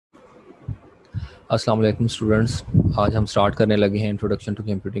अस्सलाम वालेकुम स्टूडेंट्स, आज हम स्टार्ट करने लगे हैं इंट्रोडक्शन टू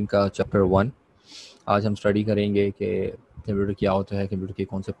कंप्यूटिंग का चैप्टर 1। आज हम स्टडी करेंगे कि कंप्यूटर क्या होता है, कंप्यूटर के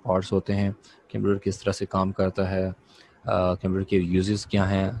कौन से पार्ट्स होते हैं, कंप्यूटर किस तरह से काम करता है, कंप्यूटर के यूजेस क्या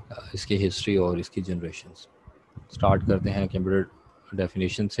हैं, इसकी हिस्ट्री और इसकी जनरेशंस। स्टार्ट करते हैं कंप्यूटर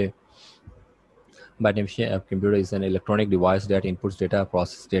डेफिनेशन से। By definition, a computer is an electronic device that inputs data,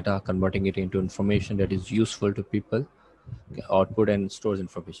 processes data, converting it into information that is useful to people, output and stores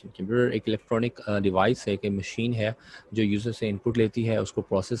information. Computer एक electronic device है, एक machine है जो user से input लेती है, उसको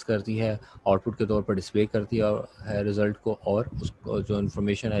process करती है, आउटपुट के तौर पर डिस्प्ले करती है रिज़ल्ट को, और उसको जो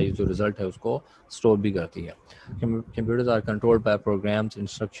इन्फॉर्मेशन है, जो रिज़ल्ट है, उसको स्टोर भी करती है। Computers are controlled by programmes,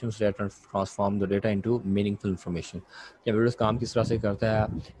 instructions that transform the data into meaningful information. Computers काम किस तरह से करता है?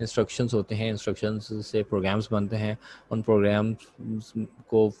 इंस्ट्रक्शंस होते हैं, इंस्ट्रक्शंस से प्रोग्राम्स बनते हैं, उन प्रोग्राम्स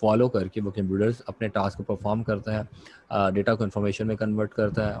को फॉलो करके वो कंप्यूटर्स अपने टास्क को परफॉर्म करता है, डेटा को इन्फॉर्मेशन में कन्वर्ट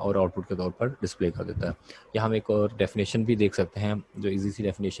करता है और आउटपुट के तौर पर डिस्प्ले कर देता है। यहाँ हम एक और डेफिनेशन भी देख सकते हैं, जो इजी सी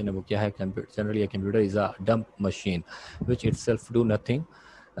डेफिनेशन है। वो क्या है? Generally computer is a dump machine which itself do nothing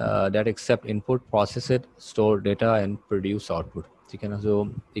that accept input, process it, store data and produce output. ठीक है ना?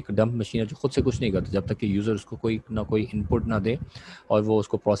 जो एक डंप मशीन है जो खुद से कुछ नहीं करती जब तक कि यूज़र उसको कोई इनपुट ना दे, और वो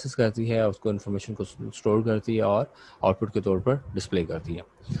उसको प्रोसेस करती है, उसको इन्फॉर्मेशन को स्टोर करती है और आउटपुट के तौर पर डिस्प्ले करती है।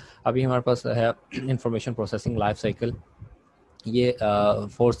 अभी हमारे पास है इंफॉर्मेशन प्रोसेसिंग लाइफ साइकिल। ये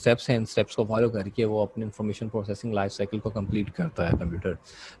 4 स्टेप्स हैं। इन स्टेप्स को फॉलो करके वो अपने इंफॉर्मेशन प्रोसेसिंग लाइफ साइकिल को कंप्लीट करता है कंप्यूटर।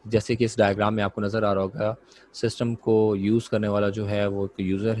 जैसे कि इस डायग्राम में आपको नज़र आ रहा होगा, सिस्टम को यूज़ करने वाला जो है वो एक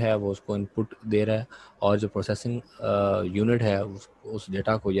यूज़र है, वो उसको इनपुट दे रहा है, और जो प्रोसेसिंग यूनिट है उस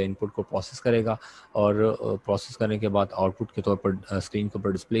डेटा को या इनपुट को प्रोसेस करेगा, और प्रोसेस करने के बाद आउटपुट के तौर पर स्क्रीन के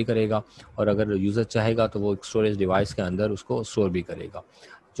ऊपर डिस्प्ले करेगा, और अगर यूज़र चाहेगा तो वो एक स्टोरेज डिवाइस के अंदर उसको स्टोर भी करेगा।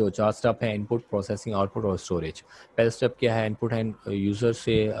 जो 4 स्टेप है: इनपुट, प्रोसेसिंग, आउटपुट और स्टोरेज। पहला स्टेप क्या है? इनपुट है, यूज़र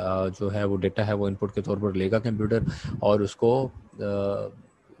से जो है वो डेटा है वो इनपुट के तौर पर लेगा कंप्यूटर, और उसको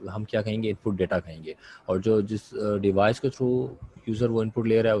हम क्या कहेंगे? इनपुट डेटा कहेंगे। और जो जिस डिवाइस के थ्रू यूज़र वो इनपुट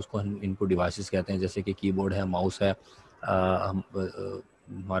ले रहा है उसको हम इनपुट डिवाइसेस कहते हैं, जैसे कि कीबोर्ड है, माउस है,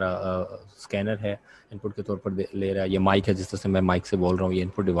 हमारा स्कैनर है, इनपुट के तौर पर ले रहा है। ये माइक है, जिस तरह से मैं माइक से बोल रहा हूँ, ये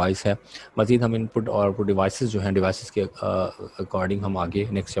इनपुट डिवाइस है। मज़ीद हम इनपुट और आउटपुट डिवाइसेस जो हैं, डिवाइसेस के अकॉर्डिंग हम आगे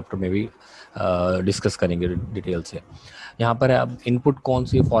नेक्स्ट चैप्टर में भी डिस्कस करेंगे डिटेल से। यहाँ पर है अब इनपुट कौन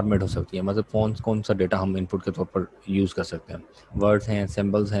सी फॉर्मेट हो सकती है, मतलब कौन सा डेटा हम इनपुट के तौर पर यूज़ कर सकते हैं। वर्ड्स हैं,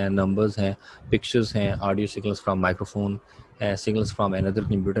 सिम्बल्स हैं, नंबर्स हैं, पिक्चर्स हैं, ऑडियो सिग्नल्स फ्रॉम माइक्रोफोन है, सिग्नल्स फ्रॉम अनदर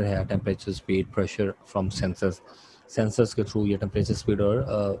कंप्यूटर है, temperature, speed, pressure from sensors के थ्रू ये टेम्परेचर, स्पीड और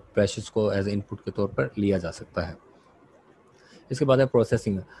प्रेशर्स को एज इनपुट के तौर पर लिया जा सकता है। इसके बाद है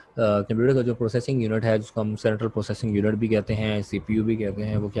प्रोसेसिंग। कंप्यूटर का जो प्रोसेसिंग यूनिट है, जिसको हम सेंट्रल प्रोसेसिंग यूनिट भी कहते हैं, सीपीयू भी कहते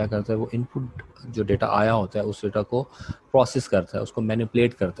हैं, वो क्या करता है? वो इनपुट जो डेटा आया होता है उस डेटा को प्रोसेस करता है, उसको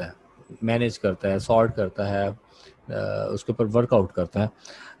मैनिपुलेट करता है, मैनेज करता है, सॉर्ट करता है, उसके ऊपर वर्कआउट करता है।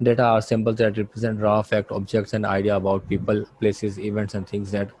 Data are symbols that represent raw fact, objects and idea about people, places, events and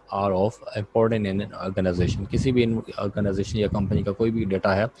things that are of important in an organisation. किसी भी ऑर्गेनाइजेशन या कंपनी का कोई भी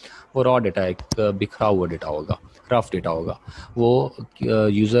डेटा है वो रॉ डेटा, एक बिखरा हुआ डेटा होगा, रफ डेटा होगा। वो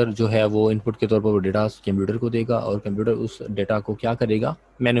यूज़र जो है वो इनपुट के तौर पर वो डेटा कंप्यूटर को देगा, और कंप्यूटर उस डेटा को क्या करेगा?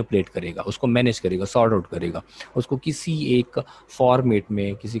 मैनिपुलेट करेगा, उसको मैनेज करेगा, सॉर्ट आउट करेगा, उसको किसी एक फॉर्मेट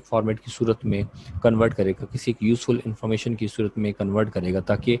में, किसी फॉर्मेट की सूरत में कन्वर्ट करेगा, किसी एक यूज़फुल इंफॉर्मेशन की सूरत में कन्वर्ट करेगा,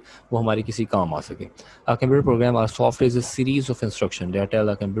 ताकि वो हमारे किसी काम आ सके। Computer program are software is a series of instruction that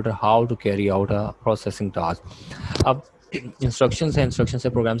tell the computer how to carry out a processing task. अब इंस्ट्रक्शंस हैं, इंस्ट्रक्शन से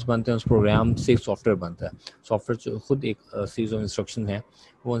प्रोग्राम्स बनते हैं, उस प्रोग्राम से सॉफ्टवेयर बनता है। सॉफ्टवेयर जो खुद एक सीरीज ऑफ इंस्ट्रक्शन है,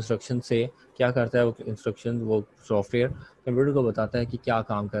 वो इंस्ट्रक्शन से क्या करता है? वो इंस्ट्रक्शन, वो सॉफ्टवेयर कंप्यूटर को बताता है कि क्या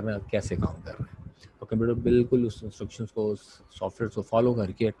काम कर रहा है, कैसे काम कर रहा है, और कंप्यूटर बिल्कुल उस इंस्ट्रक्शंस को, उस सॉफ्टवेयर को फॉलो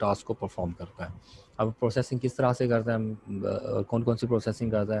करके टास्क को परफॉर्म करता है। अब प्रोसेसिंग किस तरह से करता है, कौन कौन सी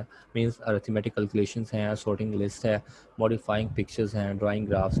प्रोसेसिंग करता है? मींस अरिथमेटिक कैलकुलेशंस हैं, सॉर्टिंग लिस्ट है, मॉडिफाइंग पिक्चर्स हैं, ड्राइंग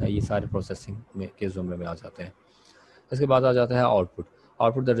ग्राफ्स हैं, ये सारे प्रोसेसिंग में के ज़ुमरे में आ जाते हैं। इसके बाद आ जाता है output.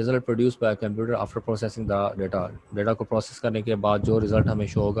 Output the result produce by computer after processing the data. Data को प्रोसेस करने के बाद जो रिजल्ट हमें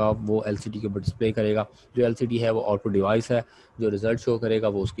शो होगा वो एलसीडी के ऊपर डिस्प्ले करेगा। जो एलसीडी है वो आउटपुट डिवाइस है, जो रिजल्ट शो करेगा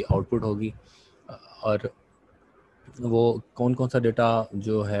वो उसकी आउटपुट होगी। और वो कौन कौन सा डेटा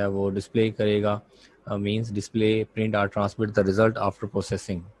जो है वो डिस्प्ले करेगा? मींस डिस्प्ले, प्रिंट और transmit the result after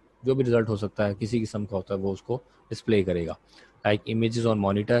processing. जो भी रिजल्ट हो सकता है, किसी किस्म का होता है, वो उसको डिस्प्ले करेगा। Like images on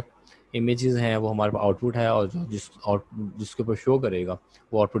monitor, images हैं वो हमारे पास आउटपुट है, और जो जिसके ऊपर शो करेगा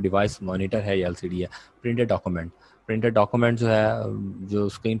वो आउटपुट डिवाइस मॉनिटर है या एलसीडी है। प्रिंटेड डॉक्यूमेंट जो है, जो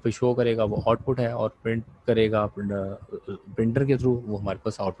स्क्रीन पे शो करेगा वो आउटपुट है, और प्रिंट करेगा प्रिंटर के थ्रू, वो हमारे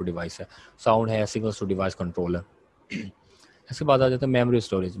पास आउटपुट डिवाइस है। साउंड है, सिग्नल्स टू डिवाइस कंट्रोलर। اس کے بعد آ جاتا ہے میموری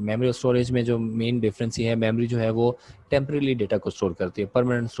اسٹوریج. میموری اسٹوریج میں جو مین ڈفرینس یہ ہے, میموری جو ہے وہ ٹیمپریلی ڈیٹا کو اسٹور کرتی ہے,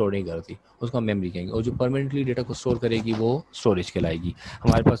 پرماننٹ اسٹور نہیں کرتی, اس کو ہم میموری کہیں گے. اور جو پرماننٹلی ڈیٹا کو اسٹور کرے گی وہ اسٹوریج کہلائے گی.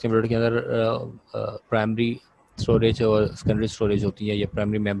 ہمارے پاس کمپیوٹر کے اندر پرائمری اسٹوریج اور سیکنڈری اسٹوریج ہوتی ہے, یا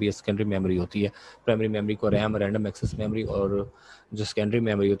پرائمری میموری یا سیکنڈری میموری ہوتی ہے. پرائمری میموری کو ریم, رینڈم ایکسیس میموری, اور جو سیکنڈری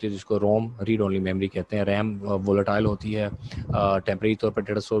میموری ہوتی ہے جس کو روم, ریڈ اونلی میموری کہتے ہیں. ریم وولٹائل ہوتی ہے, ٹیمپریری طور پر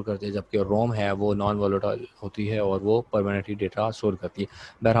ڈیٹا اسٹور کرتی ہے, جبکہ روم ہے وہ نان وولٹائل ہوتی ہے اور وہ پرماننٹلی ڈیٹا اسٹور کرتی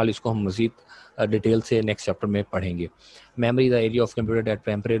ہے. بہرحال اس کو ہم مزید ڈیٹیل سے نیکسٹ چیپٹر میں پڑھیں گے. Memory the area of computer that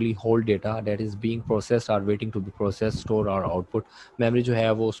temporarily hold data that is being processed are waiting to be process, store اور آؤٹ پٹ. میموری جو ہے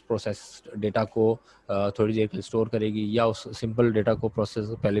وہ اس پروسیس ڈیٹا کو تھوڑی دیر کے لیے اسٹور کرے گی, یا اس سمپل ڈیٹا کو پروسیس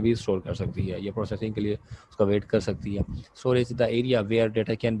پہلے بھی اسٹور کر سکتی ہے, یا پروسیسنگ کے لیے اس کا ویٹ کر سکتی ہے. Storage the area where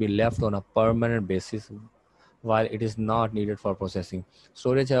data can be left on a permanent basis while it is not needed for processing.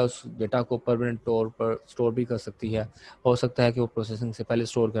 Storage ہے اس ڈیٹا کو پرماننٹ طور پر اسٹور بھی کر سکتی ہے. ہو سکتا ہے کہ وہ پروسیسنگ سے پہلے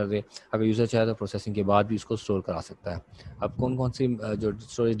اسٹور کر دے, اگر یوزر چاہے تو پروسیسنگ کے بعد بھی اس کو اسٹور کرا سکتا ہے. اب کون کون سی جو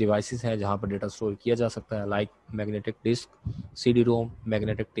اسٹوریج ڈیوائسز ہیں جہاں پر ڈیٹا اسٹور کیا جا سکتا ہے, like magnetic disk, C D ROM,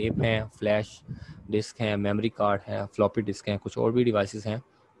 magnetic tape ہیں, فلیش ڈسک ہیں, میموری کارڈ ہے, فلاپی ڈسک ہیں, کچھ اور بھی ڈیوائسز ہیں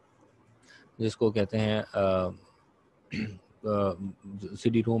جس کو کہتے ہیں سی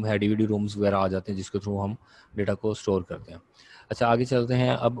ڈی روم ہے, ڈی وی ڈی رومز وغیرہ آ جاتے ہیں جس کے تھرو ہم ڈیٹا کو اسٹور کرتے ہیں. اچھا آگے چلتے ہیں.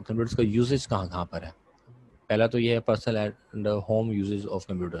 اب کمپیوٹرز کا یوزیج کہاں کہاں پر ہے. پہلا تو یہ ہے personal and home uses of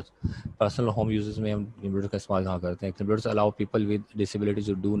computers. Personal home uses میں ہم کمپیوٹر کا استعمال کہاں کرتے ہیں. Computers allow people with disabilities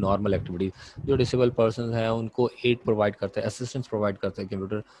to do normal activities. جو ڈسیبل پرسنز ہیں ان کو ایڈ پرووائڈ کرتا ہے, اسسٹنس پرووائڈ کرتا ہے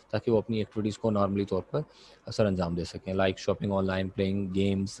کمپیوٹر, تاکہ وہ اپنی ایکٹیویٹیز کو نارملی طور پر سر انجام دے سکیں, like shopping on line, playing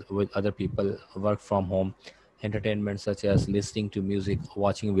games with other people, work from home, entertainment such as listening to music,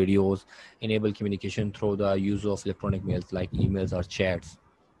 watching videos, enable communication through the use of electronic mails like emails or chats.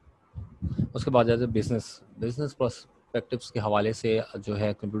 اس کے بعد جاتے ہیں business perspectives کے حوالے سے جو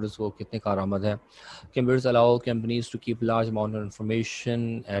ہے computers کو کتنے کارآمد ہیں. Computers allow companies to keep large amount of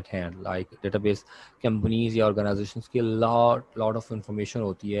information at hand, like data base. Companies یا آرگنائزیشنس کی لاٹ آف انفارمیشن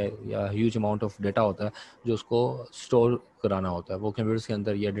ہوتی ہے, یا ہیوج اماؤنٹ آف ڈیٹا ہوتا ہے جو اس کو اسٹور کرانا ہوتا ہے, وہ کمپیوٹرز کے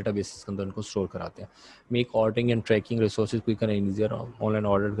اندر یا ڈیٹا بیسز کے اندر ان کو اسٹور کراتے ہیں. Make ordering and tracking resources quicker and easier. On line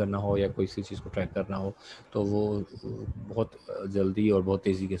order کرنا ہو یا کوئی سی چیز کو ٹریک کرنا ہو تو وہ بہت جلدی اور بہت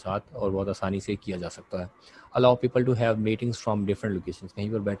تیزی کے ساتھ اور بہت آسانی سے کیا جا سکتا ہے. Allow people to have meetings from different locations.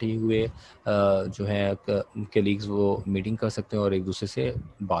 کہیں پر بیٹھے ہوئے جو ہیں کلیگز وہ میٹنگ کر سکتے ہیں اور ایک دوسرے سے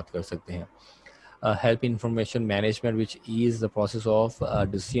بات کر سکتے ہیں. Help information management which as the process of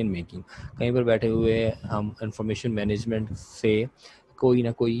decision making. کہیں پر بیٹھے ہوئے ہم انفارمیشن مینجمنٹ سے کوئی نہ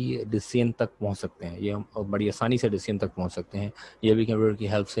کوئی ڈیسیژن تک پہنچ سکتے ہیں, یہ ہم بڑی آسانی سے ڈیسیژن تک پہنچ سکتے ہیں, یہ بھی کمپیوٹر کی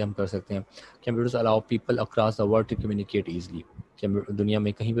ہیلپ سے ہم کر سکتے ہیں. Computers allow people across the world to communicate easily. دنیا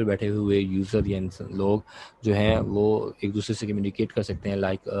میں کہیں پر بیٹھے ہوئے یوزر یا لوگ جو ہیں وہ ایک دوسرے سے کمیونیکیٹ کر سکتے ہیں,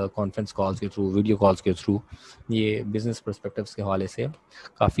 لائک کانفرنس کالز کے تھرو, ویڈیو کالز کے تھرو. یہ بزنس پرسپیکٹوس کے حوالے سے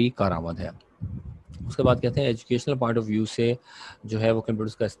کافی کارآمد ہے. اس کے بعد کہتے ہیں ایجوکیشنل پوائنٹ آف ویو سے جو ہے وہ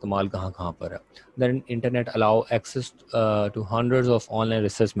کمپیوٹرز کا استعمال کہاں کہاں پر ہے. دین internet allow access to hundreds of on line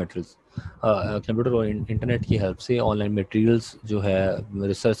research materials. Computer اور انٹرنیٹ کی ہیلپ سے آن لائن مٹیریلس جو ہے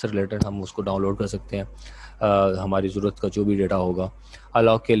ریسرچ سے ریلیٹڈ ہم اس کو ڈاؤن لوڈ کر سکتے ہیں, ہماری ضرورت کا جو بھی ڈیٹا ہوگا.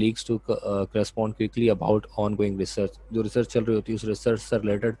 الاؤ colleagues to correspond quickly about on going research. جو ریسرچ چل رہی ہوتی ہے اس ریسرچ سے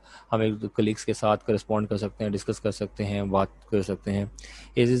ریلیٹڈ ہم ایک کلیگس کے ساتھ کرسپونڈ کر سکتے ہیں, ڈسکس کر سکتے ہیں, بات کر سکتے ہیں.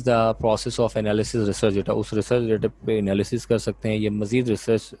 از the process of analysis research data. Us research data پہ انالیسس کر سکتے ہیں, یا مزید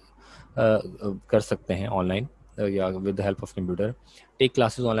ریسرچ کر سکتے ہیں آن لائن یا with the help of computer. Take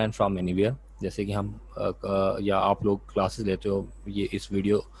classes on line from any where. جیسے کہ ہم یا آپ لوگ کلاسز لیتے ہو, یہ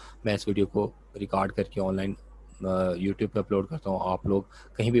میں اس ویڈیو کو ریکارڈ کر کے آن لائن یوٹیوب پہ اپلوڈ کرتا ہوں, آپ لوگ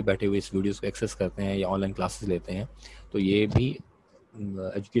کہیں بھی بیٹھے ہوئے اس ویڈیوز کو ایکسیس کرتے ہیں یا آن لائن کلاسز لیتے ہیں, تو یہ بھی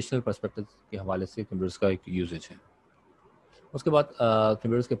ایجوکیشنل پرسپیکٹو کے حوالے سے کمپیوٹرز کا ایک یوزیج ہے. اس کے بعد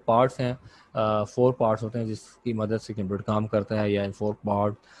کمپیوٹرز کے پارٹس ہیں, 4 پارٹس ہوتے ہیں جس کی مدد سے کمپیوٹر کام کرتا ہے, یا ان 4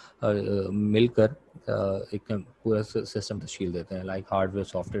 پارٹ مل کر ایک پورا سسٹم تشکیل دیتے ہیں, like hard where,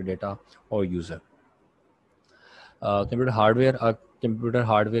 soft where, data اور user. Computer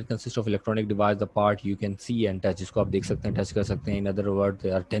hard where consist of electronic device, the part you can see and touch, جس کو آپ دیکھ سکتے ہیں, ٹچ کر سکتے ہیں. In other word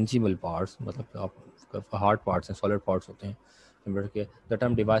they are tangible parts, مطلب آپ ہارڈ پارٹس ہیں, سالڈ پارٹس ہوتے ہیں کمپیوٹر کے. The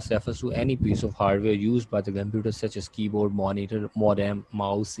term device refers to any piece of hardware used by the computer such as keyboard, monitor, modem,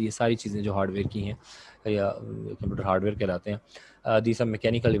 mouse. یہ ساری چیزیں جو ہارڈ ویئر کی ہیں یا کمپیوٹر ہارڈ ویئر کہلاتے ہیں. These are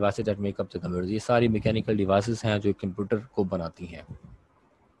mechanical devices that make up the computer. یہ ساری میکینیکل ڈیوائسز ہیں جو کمپیوٹر کو بناتی ہیں.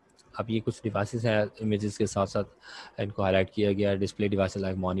 اب یہ کچھ ڈیوائسز ہیں امیجز کے ساتھ ساتھ ان کو ہائی لائٹ کیا گیا ہے. ڈسپلے ڈیوائسز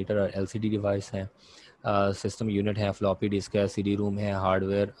لائک مانیٹر اور LCD ڈیوائس ہیں. سسٹم یونٹ ہے, فلاپی ڈسک ہے, CD روم ہے, hard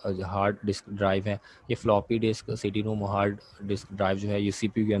where hard disk drive ہے. یہ فلاپی ڈسک, CD روم اور ہارڈ ڈسک ڈرائیو جو ہے یہ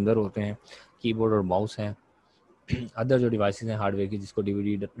CPU کے اندر ہوتے ہیں. کی بورڈ اور ماؤس ہیں. ادر جو ڈیوائسز ہیں ہارڈ ویئر کی, جس کو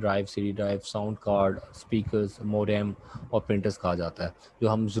DVD drive, CD drive, sound card, speakers, مودیم اور پرنٹرز کہا جاتا ہے, جو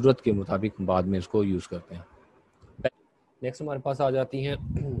ہم ضرورت کے مطابق بعد میں اس کو یوز کرتے ہیں. نیکسٹ ہمارے پاس آ جاتی ہیں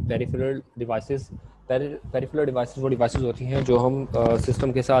پیریفرل ڈیوائسز. پیریفرل ڈیوائسز وہ ڈیوائسز ہوتی ہیں جو ہم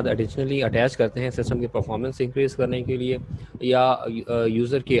سسٹم کے ساتھ ایڈیشنلی اٹیچ کرتے ہیں سسٹم کی پرفارمنس انکریز کرنے کے لیے, یا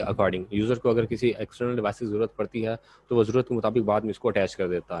یوزر کے اکارڈنگ. یوزر کو اگر کسی ایکسٹرنل ڈیوائس کی ضرورت پڑتی ہے تو وہ ضرورت کے مطابق بعد میں اس کو اٹیچ کر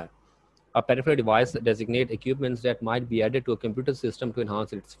دیتا ہے. A peripheral device designate equipments that might be added to a computer system to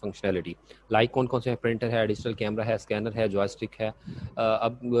enhance its functionality. Like کون سے ہیں, پرنٹر ہے, ڈیجیٹل کیمرہ ہے, اسکینر ہے, جوائسٹک ہے.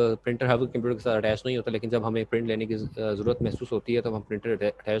 اب پرنٹر ہے وہ کمپیوٹر کے ساتھ اٹیچ نہیں ہوتا, لیکن جب ہمیں پرنٹ لینے کی ضرورت محسوس ہوتی ہے تو ہم پرنٹر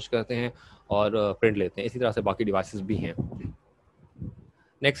اٹیچ کرتے ہیں اور پرنٹ لیتے ہیں. اسی طرح سے باقی ڈیوائسز بھی ہیں.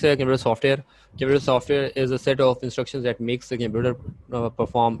 نیکسٹ ہے computer soft where. Computer soft where is a set of instructions that makes the computer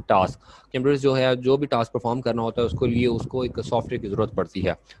perform task. Computer جو ہے جو بھی ٹاسک پرفارم کرنا ہوتا ہے اس کے لیے اس کو ایک سافٹ ویئر کی ضرورت پڑتی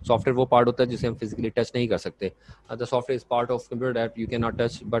ہے. سافٹ ویئر وہ پارٹ ہوتا ہے جسے ہم فزیکلی ٹچ نہیں کر سکتے. دا soft where is part of computer that you can not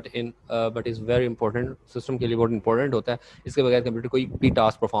touch but is very important. System کے لیے بہت امپورٹنٹ ہوتا ہے. اس کے بغیر کمپیوٹر کوئی بھی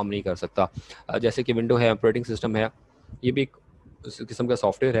ٹاسک پرفارم نہیں کر سکتا. جیسے کہ ونڈو ہے, آپریٹنگ سسٹم ہے, یہ بھی ایک قسم کا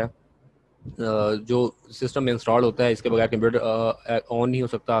سافٹ ویئر ہے جو سسٹم میں انسٹال ہوتا ہے. اس کے بغیر کمپیوٹر آن نہیں ہو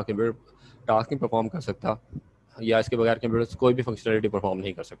سکتا, کمپیوٹر ٹاسک نہیں پرفارم کر سکتا, یا اس کے بغیر کمپیوٹر کوئی بھی فنکشنلٹی پرفارم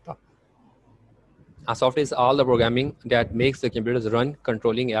نہیں کر سکتا. Software is all the programming that makes the computers run,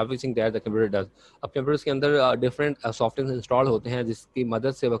 controlling everything that the computer does. اب کمپیوٹرس کے اندر ڈفرینٹ سافٹ ویئر انسٹال ہوتے ہیں جس کی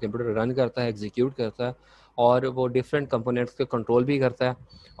مدد سے وہ کمپیوٹر رن کرتا ہے, ایگزیکیوٹ کرتا ہے, اور وہ ڈفرینٹ کمپوننٹس کے کنٹرول بھی کرتا ہے,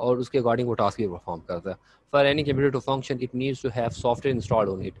 اور اس کے اکارڈنگ وہ ٹاسک بھی پرفارم کرتا ہے. For any computer to function it needs to have soft where installed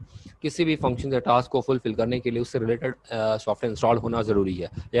on it. کسی بھی فنکشن یا ٹاسک کو فلفل کرنے کے لیے اس سے ریلیٹڈ سافٹ ویئر انسٹال ہونا ضروری ہے.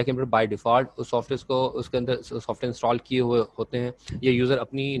 یا computer by default us soft where کو اس کے اندر سافٹ ویئر انسٹال کیے ہوئے ہوتے ہیں, یا یوزر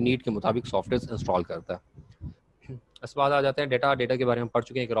اپنی نیڈ کے مطابق سافٹ ویئر انسٹال کرتا ہے. اس بعد آ جاتے ہیں ڈیٹا. ڈیٹا کے بارے میں پڑھ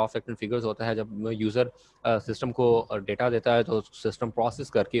چکے ہیں کہ را فیکٹ اینڈ فگرز ہوتا ہے. جب یوزر سسٹم کو ڈیٹا دیتا ہے تو سسٹم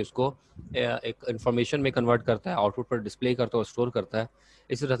پروسیس کر کے اس کو ایک انفارمیشن میں کنورٹ کرتا ہے, آؤٹ پٹ پر ڈسپلے کرتا ہے اور اسٹور کرتا ہے.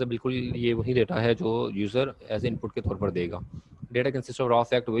 اسی طرح سے بالکل یہ وہی ڈیٹا ہے جو یوزر ایز ان پٹ کے طور پر دے گا. Data consist of raw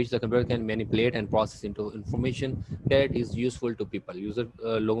fact which the computer can manipulate and process into information that is useful to people.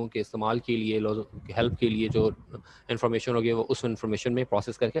 User لوگوں کے استعمال کے لیے, لوگوں کی ہیلپ کے لیے جو انفارمیشن ہوگی وہ اس انفارمیشن میں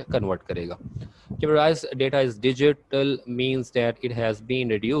پروسیس کر کے کنورٹ کرے گا. Computerized data is digital, means that it has been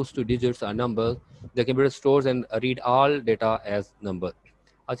reduced to digits or numbers. The computer stores and read all data as numbers.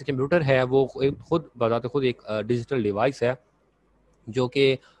 اچھا, کمپیوٹر ہے وہ خود بذات خود ایک ڈیجیٹل ڈیوائس ہے جو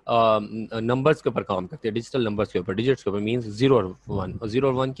کہ نمبرز کے اوپر کام کرتے ہیں, ڈیجیٹل نمبرز کے اوپر, ڈیجٹس کے اوپر. مینس 0 اور 1. اور 0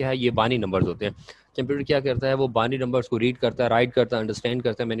 اور 1 کیا ہے, یہ بائنری نمبرز ہوتے ہیں. کمپیوٹر کیا کرتا ہے, وہ بائنری نمبرز کو ریڈ کرتا ہے, رائٹ کرتا ہے, انڈرسٹینڈ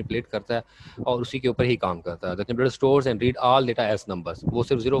کرتا ہے, مینیپولیٹ کرتا ہے, اور اسی کے اوپر ہی کام کرتا ہے. The computer stores and read all data as numbers. وہ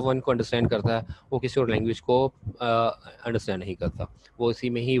صرف 0 1 کو انڈرسٹینڈ کرتا ہے, وہ کسی اور لینگویج کو انڈرسٹینڈ نہیں کرتا, وہ اسی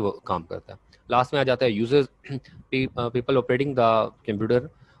میں ہی وہ کام کرتا ہے. لاسٹ میں آ جاتا ہے users, people operating the computer,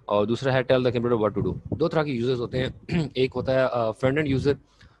 اور دوسرا ہے tell the computer what to do. دو طرح کے یوزرز ہوتے ہیں. ایک ہوتا ہے فرنٹ اینڈ یوزر,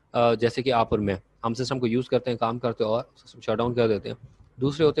 جیسے کہ آپ اور میں, ہم سسٹم کو یوز کرتے ہیں, کام کرتے ہیں اور سسٹم شٹ ڈاؤن کر دیتے ہیں.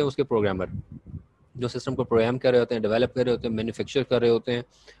 دوسرے ہوتے ہیں اس کے پروگرامر, جو سسٹم کو پروگرام کر رہے ہوتے ہیں, ڈیولپ کر رہے ہوتے ہیں, مینوفیکچر کر رہے ہوتے ہیں.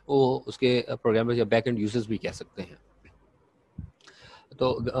 وہ اس کے پروگرامر یا بیک اینڈ یوزرز بھی کہہ سکتے ہیں.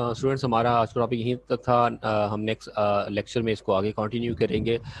 تو اسٹوڈنٹس, ہمارا آج کا ٹاپک یہیں تک تھا. ہم نیکسٹ لیکچر میں اس کو آگے کنٹینیو کریں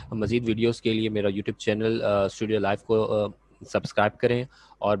گے. مزید ویڈیوز کے لیے میرا یوٹیوب چینل اسٹوڈیو لائف کو سبسکرائب کریں,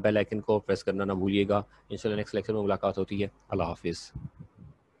 اور بیل آئکن کو پریس کرنا نہ بھولیے گا. انشاءاللہ نیکسٹ لیکچر میں ملاقات ہوتی ہے. اللہ حافظ.